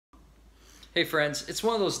Hey friends, it's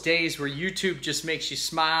one of those days where YouTube just makes you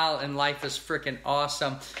smile and life is freaking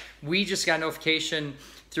awesome. We just got notification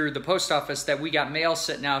through the post office that we got mail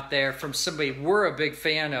sitting out there from somebody we're a big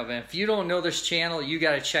fan of. And if you don't know this channel, you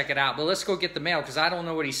got to check it out. But let's go get the mail because I don't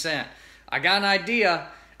know what he sent. I got an idea.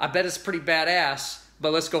 I bet it's pretty badass,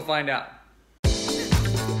 but let's go find out.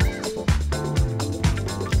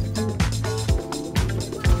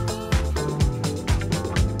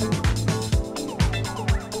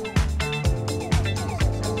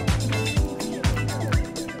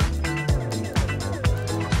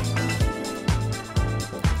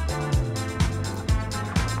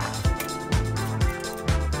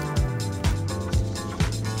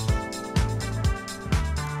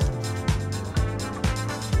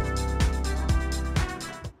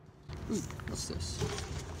 Ooh, what's this?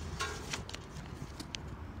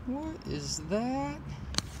 What is that?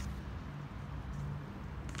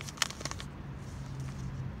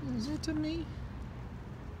 Is it to me?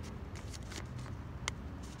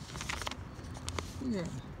 Yeah.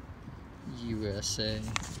 USA.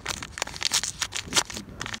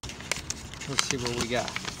 Let's see what we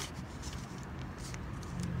got.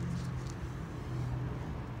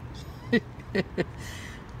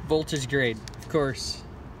 Voltage grade, of course.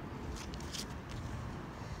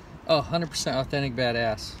 Oh, 100% authentic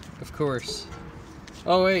badass, of course.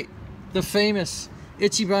 Oh wait, the famous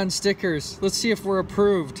Ichiban stickers. Let's see if we're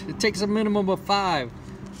approved. It takes a minimum of 5.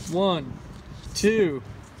 1, 2,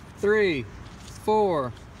 3,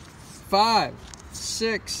 4, 5,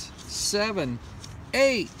 6, 7,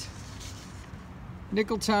 8.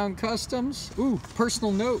 Nickeltown Customs. Ooh,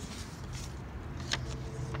 personal note.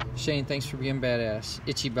 Shane, thanks for being badass.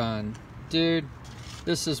 Ichiban. Dude,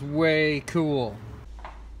 this is way cool.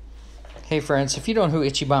 Hey friends, if you don't know who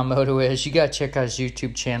Ichiban Moto is, you gotta check out his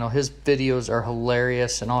YouTube channel. His videos are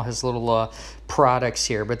hilarious and all his little products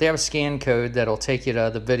here. But they have a scan code that'll take you to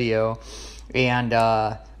the video. And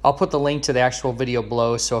I'll put the link to the actual video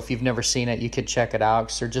below, so if you've never seen it, you could check it out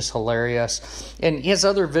because they're just hilarious. And he has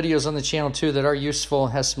other videos on the channel too that are useful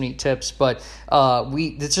and has some neat tips. But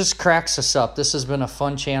it just cracks us up. This has been a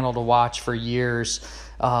fun channel to watch for years.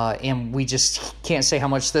 And we just can't say how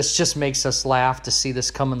much this just makes us laugh to see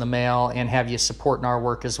this come in the mail and have you supporting our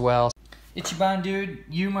work as well. Ichiban, dude,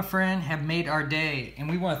 you, my friend, have made our day. And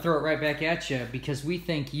we want to throw it right back at you because we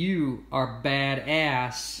think you are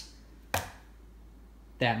badass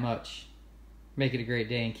that much. Make it a great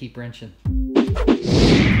day and keep wrenching.